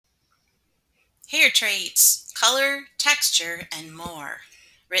Hair traits, color, texture, and more.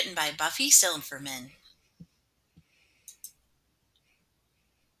 Written by Buffy Silverman.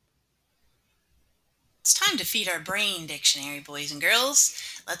 It's time to feed our brain dictionary, boys and girls.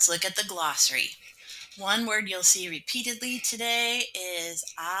 Let's look at the glossary. One word you'll see repeatedly today is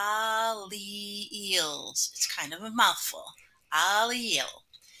alleles. It's kind of a mouthful. Allele.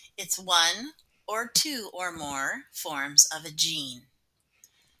 It's one or two or more forms of a gene.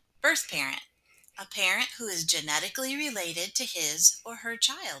 Birth parent. A parent who is genetically related to his or her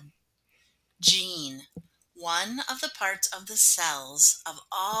child. Gene, one of the parts of the cells of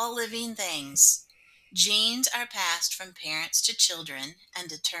all living things. Genes are passed from parents to children and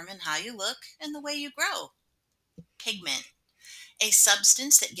determine how you look and the way you grow. Pigment, a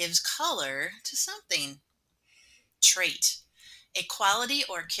substance that gives color to something. Trait, a quality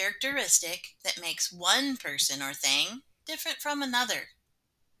or characteristic that makes one person or thing different from another.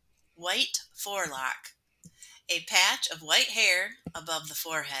 White forelock, a patch of white hair above the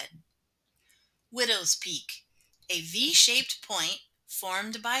forehead. Widow's peak, a V-shaped point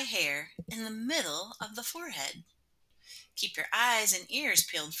formed by hair in the middle of the forehead. Keep your eyes and ears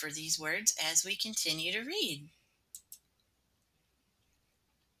peeled for these words as we continue to read.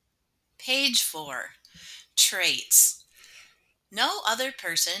 Page 4. Traits. No other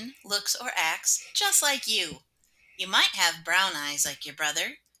person looks or acts just like you. You might have brown eyes like your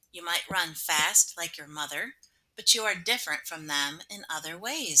brother. You might run fast like your mother, but you are different from them in other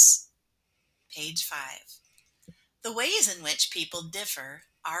ways. Page 5. The ways in which people differ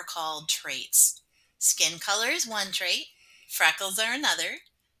are called traits. Skin color is one trait. Freckles are another.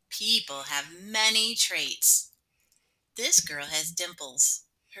 People have many traits. This girl has dimples.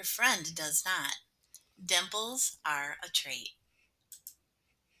 Her friend does not. Dimples are a trait.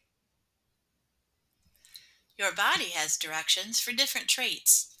 Your body has directions for different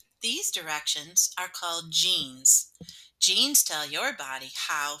traits. These directions are called genes. Genes tell your body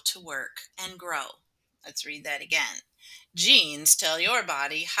how to work and grow. Let's read that again. Genes tell your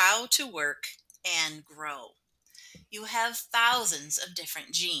body how to work and grow. You have thousands of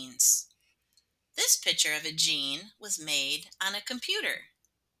different genes. This picture of a gene was made on a computer.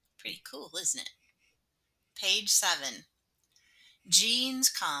 Pretty cool, isn't it? Page 7. Genes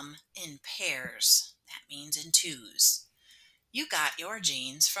come in pairs. That means in twos. You got your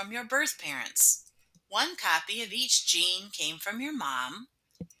genes from your birth parents. One copy of each gene came from your mom.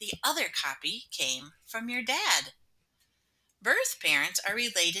 The other copy came from your dad. Birth parents are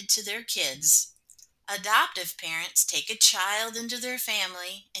related to their kids. Adoptive parents take a child into their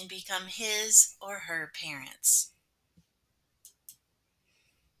family and become his or her parents.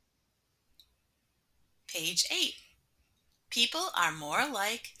 Page 8. People are more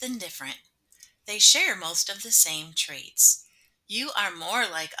alike than different. They share most of the same traits. You are more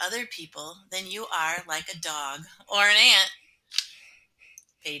like other people than you are like a dog or an ant.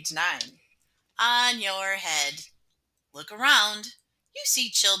 Page 9. On your head. Look around. You see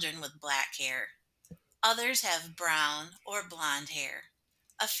children with black hair. Others have brown or blonde hair.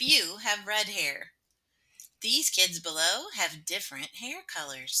 A few have red hair. These kids below have different hair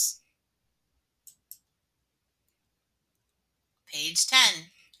colors. Page 10.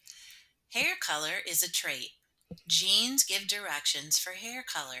 Hair color is a trait. Genes give directions for hair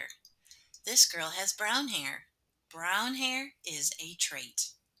color. This girl has brown hair. Brown hair is a trait.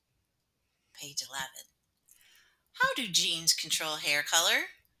 Page 11. How do genes control hair color?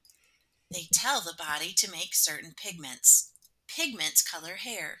 They tell the body to make certain pigments. Pigments color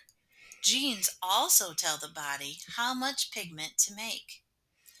hair. Genes also tell the body how much pigment to make.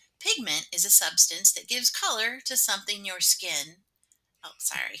 Pigment is a substance that gives color to something your skin.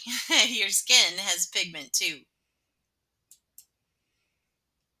 Your skin has pigment too.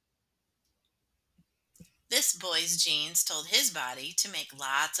 This boy's genes told his body to make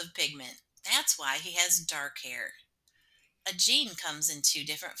lots of pigment. That's why he has dark hair. A gene comes in two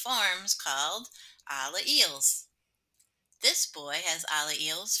different forms called alleles. This boy has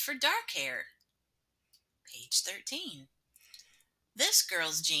alleles for dark hair. Page 13. This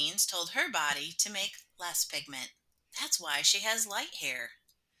girl's genes told her body to make less pigment. That's why she has light hair.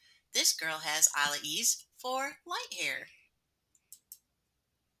 This girl has alleles for light hair.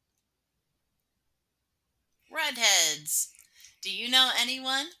 Redheads. Do you know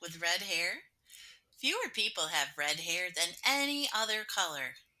anyone with red hair? Fewer people have red hair than any other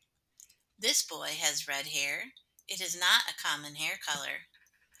color. This boy has red hair. It is not a common hair color.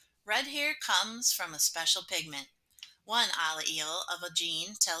 Red hair comes from a special pigment. One allele of a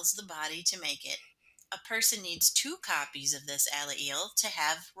gene tells the body to make it. A person needs two copies of this allele to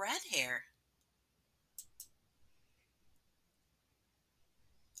have red hair.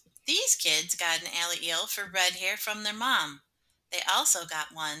 The These kids got an allele for red hair from their mom. They also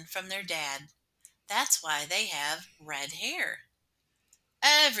got one from their dad. That's why they have red hair.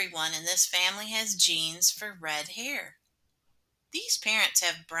 Everyone in this family has genes for red hair. These parents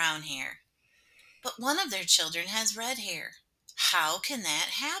have brown hair, but one of their children has red hair. How can that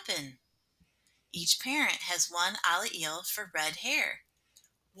happen? Each parent has one allele for red hair.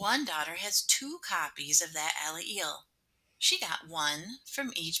 One daughter has two copies of that allele. She got one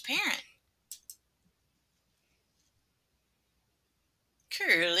from each parent.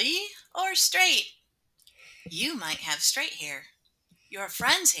 Curly or straight? You might have straight hair. Your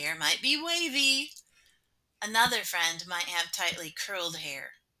friend's hair might be wavy. Another friend might have tightly curled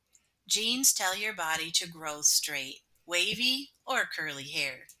hair. Genes tell your body to grow straight, wavy, or curly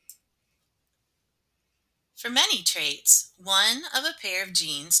hair. For many traits, one of a pair of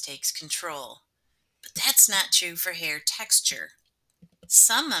genes takes control. But that's not true for hair texture.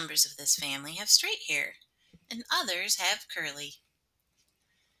 Some members of this family have straight hair, and others have curly.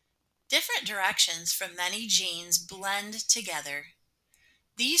 Different directions from many genes blend together.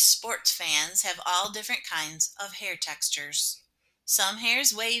 These sports fans have all different kinds of hair textures. Some hair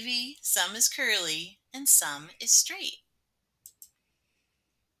is wavy, some is curly, and some is straight.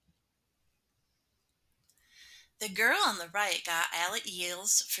 The girl on the right got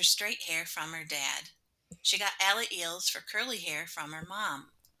alleles for straight hair from her dad. She got alleles for curly hair from her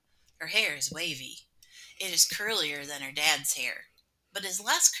mom. Her hair is wavy. It is curlier than her dad's hair, but is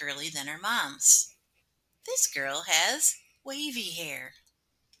less curly than her mom's. This girl has wavy hair.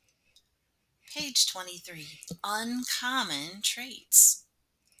 Page 23. Uncommon traits.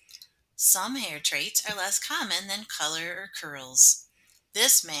 Some hair traits are less common than color or curls.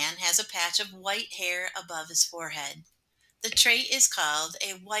 This man has a patch of white hair above his forehead. The trait is called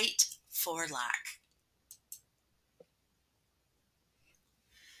a white forelock.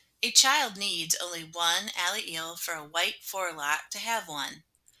 A child needs only one allele for a white forelock to have one.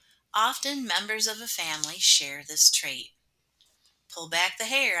 Often members of a family share this trait. Pull back the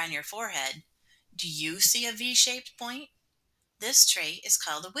hair on your forehead. Do you see a V-shaped point? This trait is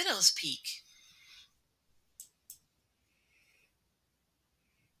called a widow's peak.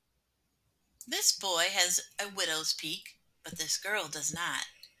 This boy has a widow's peak, but this girl does not.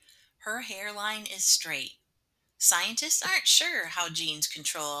 Her hairline is straight. Scientists aren't sure how genes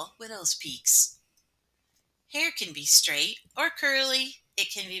control widow's peaks. Hair can be straight or curly.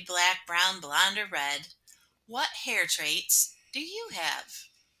 It can be black, brown, blonde, or red. What hair traits do you have?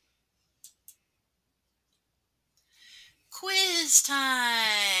 Quiz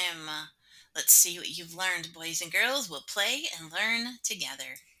time! Let's see what you've learned, boys and girls. We'll play and learn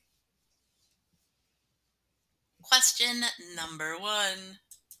together. Question number 1.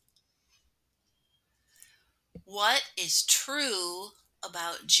 What is true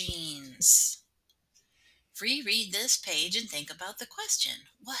about genes? Reread this page and think about the question.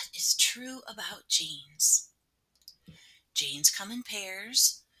 What is true about genes? Genes come in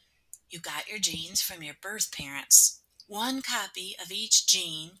pairs. You got your genes from your birth parents. One copy of each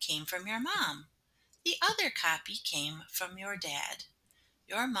gene came from your mom. The other copy came from your dad.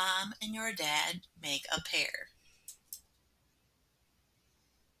 Your mom and your dad make a pair.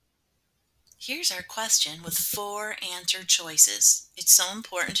 Here's our question with 4 answer choices. It's so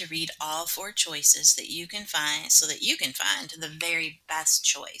important to read all 4 choices that you can find so that you can find the very best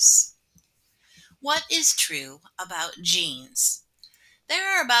choice. What is true about genes?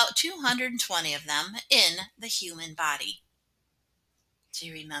 There are about 220 of them in the human body. Do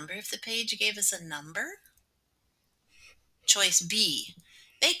you remember if the page gave us a number? Choice B,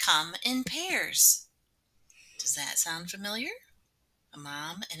 they come in pairs. Does that sound familiar? A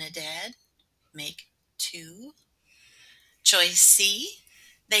mom and a dad make 2. Choice C,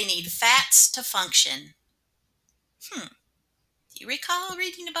 they need fats to function. Do you recall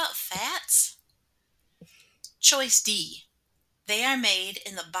reading about fats? Choice D, they are made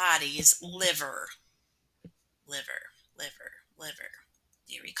in the body's liver. Liver, liver, liver.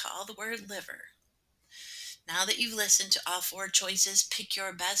 Do you recall the word liver? Now that you've listened to all 4 choices, pick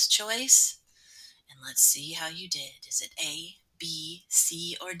your best choice and let's see how you did. Is it A, B,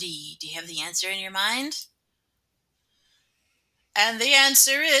 C, or D? Do you have the answer in your mind? And the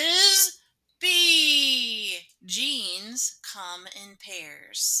answer is B. Genes come in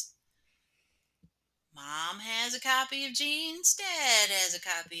pairs. Mom has a copy of genes. Dad has a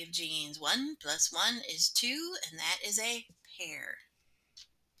copy of genes. 1 + 1 is 2, and that is a pair.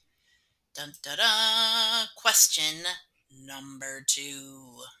 Dun da da. Question number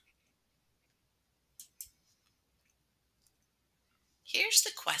 2. Here's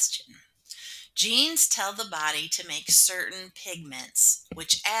the question. Genes tell the body to make certain pigments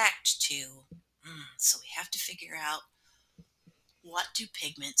which act to. So we have to figure out, what do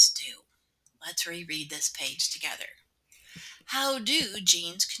pigments do? Let's reread this page together. How do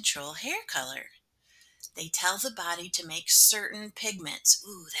genes control hair color? They tell the body to make certain pigments.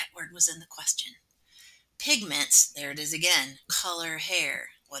 Ooh, that word was in the question. Pigments, there it is again, color hair.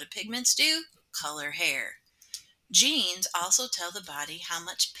 What do pigments do? Color hair. Genes also tell the body how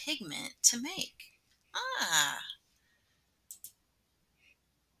much pigment to make.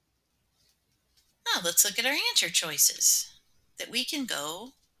 Now let's look at our answer choices that we can go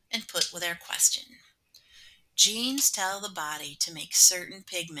and put with our question. Genes tell the body to make certain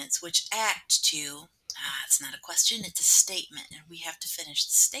pigments which act to. It's not a question, it's a statement, and we have to finish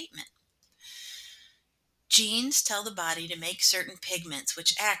the statement. Genes tell the body to make certain pigments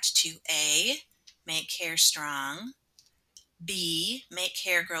which act to A, make hair strong, B, make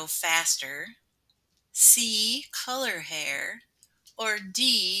hair grow faster, C, color hair, or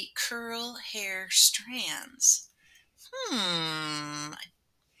D, curl hair strands.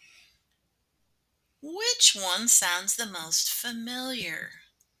 Which one sounds the most familiar?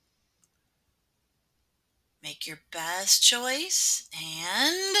 Make your best choice,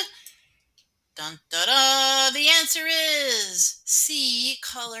 and dun da da! The answer is C,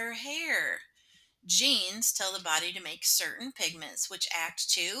 color hair. Genes tell the body to make certain pigments which act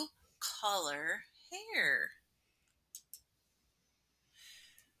to color hair.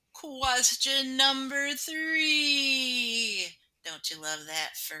 Question number 3. Don't you love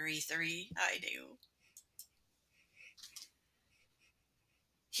that furry 3? I do.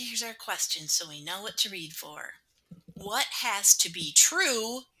 Here's our question so we know what to read for. What has to be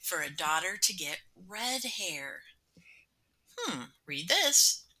true for a daughter to get red hair? Read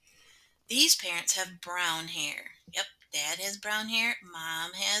this. These parents have brown hair. Yep, Dad has brown hair,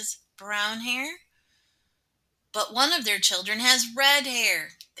 Mom has brown hair. But one of their children has red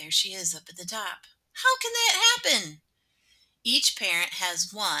hair. There she is up at the top. How can that happen? Each parent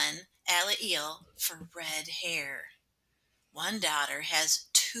has one allele for red hair. One daughter has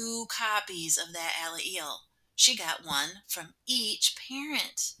 2 copies of that allele. She got one from each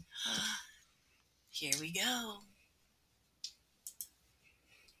parent. Here we go.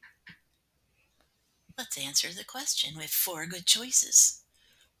 Let's answer the question with 4 good choices.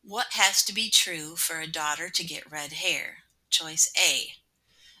 What has to be true for a daughter to get red hair? Choice A.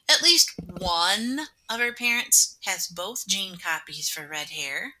 At least one of her parents has both gene copies for red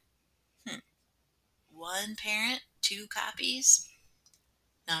hair. One parent, 2 copies.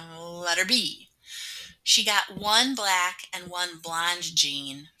 Now, letter B. She got 1 black and 1 blonde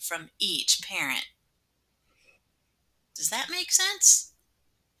gene from each parent. Does that make sense?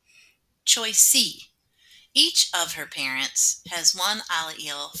 Choice C. Each of her parents has 1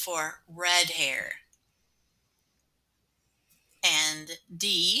 allele for red hair. And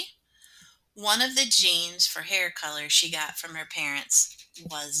D. One of the genes for hair color she got from her parents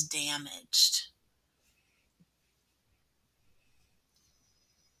was damaged.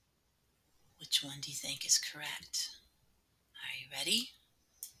 Which one do you think is correct? Are you ready?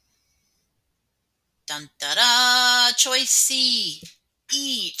 Dun da da! Choice C.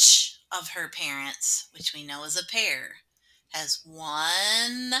 Each of her parents, which we know is a pair, has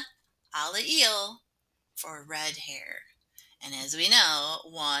 1 allele for red hair. And as we know,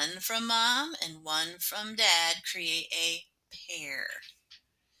 1 from Mom and 1 from Dad create a pair.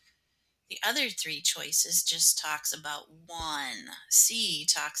 The other 3 choices just talks about 1. C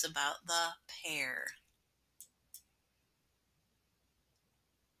talks about the pair.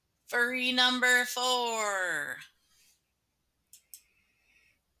 Furry number 4.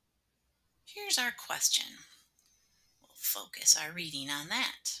 Here's our question. We'll focus our reading on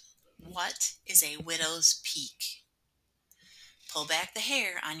that. What is a widow's peak? Pull back the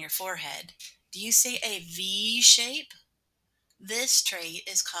hair on your forehead. Do you see a V shape? This trait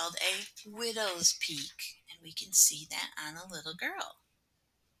is called a widow's peak, and we can see that on a little girl.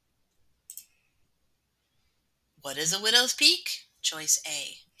 What is a widow's peak? Choice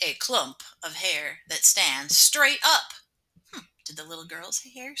A. A clump of hair that stands straight up. Did the little girl's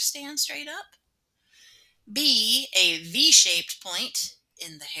hair stand straight up? B. A V-shaped point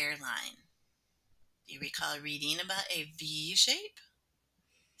in the hairline. Do you recall reading about a V shape?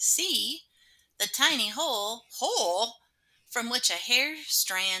 C. The tiny hole from which a hair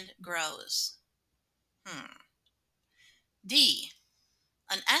strand grows. D.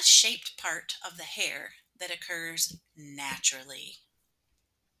 An S-shaped part of the hair that occurs naturally.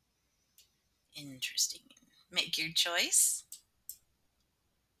 Interesting. Make your choice.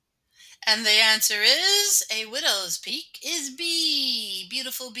 And the answer is a widow's peak is B.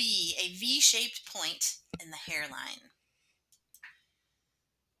 Beautiful B, a V-shaped point in the hairline.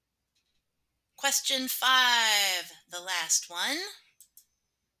 Question 5, the last one.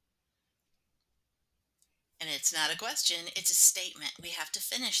 And it's not a question, it's a statement. We have to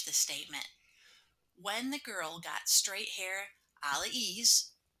finish the statement. When the girl got straight hair a la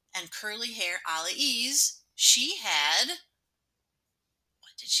ease and curly hair a la ease, she had...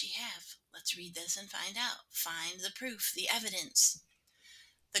 What did she have? Let's read this and find out. Find the proof, the evidence.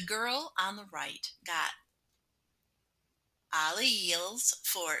 The girl on the right got alleles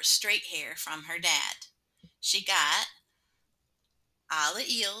for straight hair from her dad. She got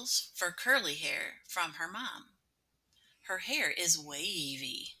alleles for curly hair from her mom. Her hair is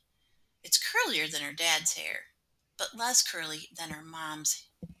wavy. It's curlier than her dad's hair, but less curly than her mom's.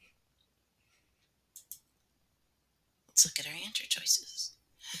 Let's look at our answer choices.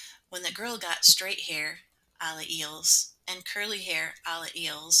 When the girl got straight hair a la eels and curly hair a la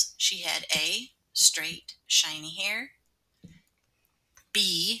eels, she had A, straight, shiny hair,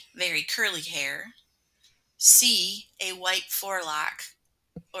 B, very curly hair, C, a white forelock,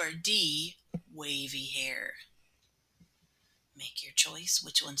 or D, wavy hair. Make your choice.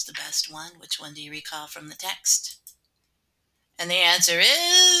 Which one's the best one? Which one do you recall from the text? And the answer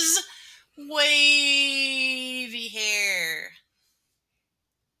is wavy hair.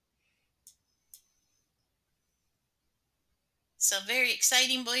 So very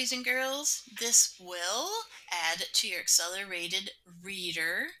exciting, boys and girls. This will add to your accelerated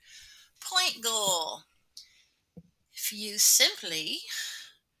reader point goal. If you simply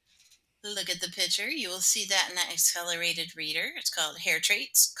look at the picture, you will see that in that accelerated reader. It's called Hair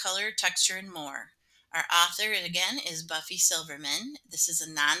Traits, Color, Texture, and More. Our author, again, is Buffy Silverman. This is a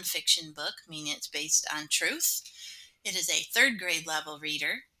nonfiction book, meaning it's based on truth. It is a third grade level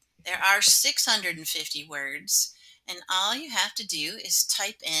reader. There are 650 words, and all you have to do is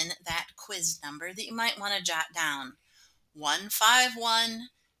type in that quiz number that you might want to jot down,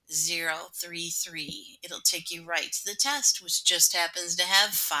 151033. It'll take you right to the test, which just happens to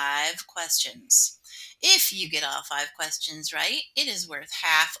have 5 questions. If you get all 5 questions right, it is worth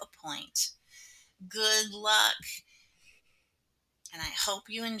half a point. Good luck, and I hope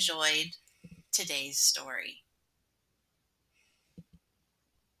you enjoyed today's story.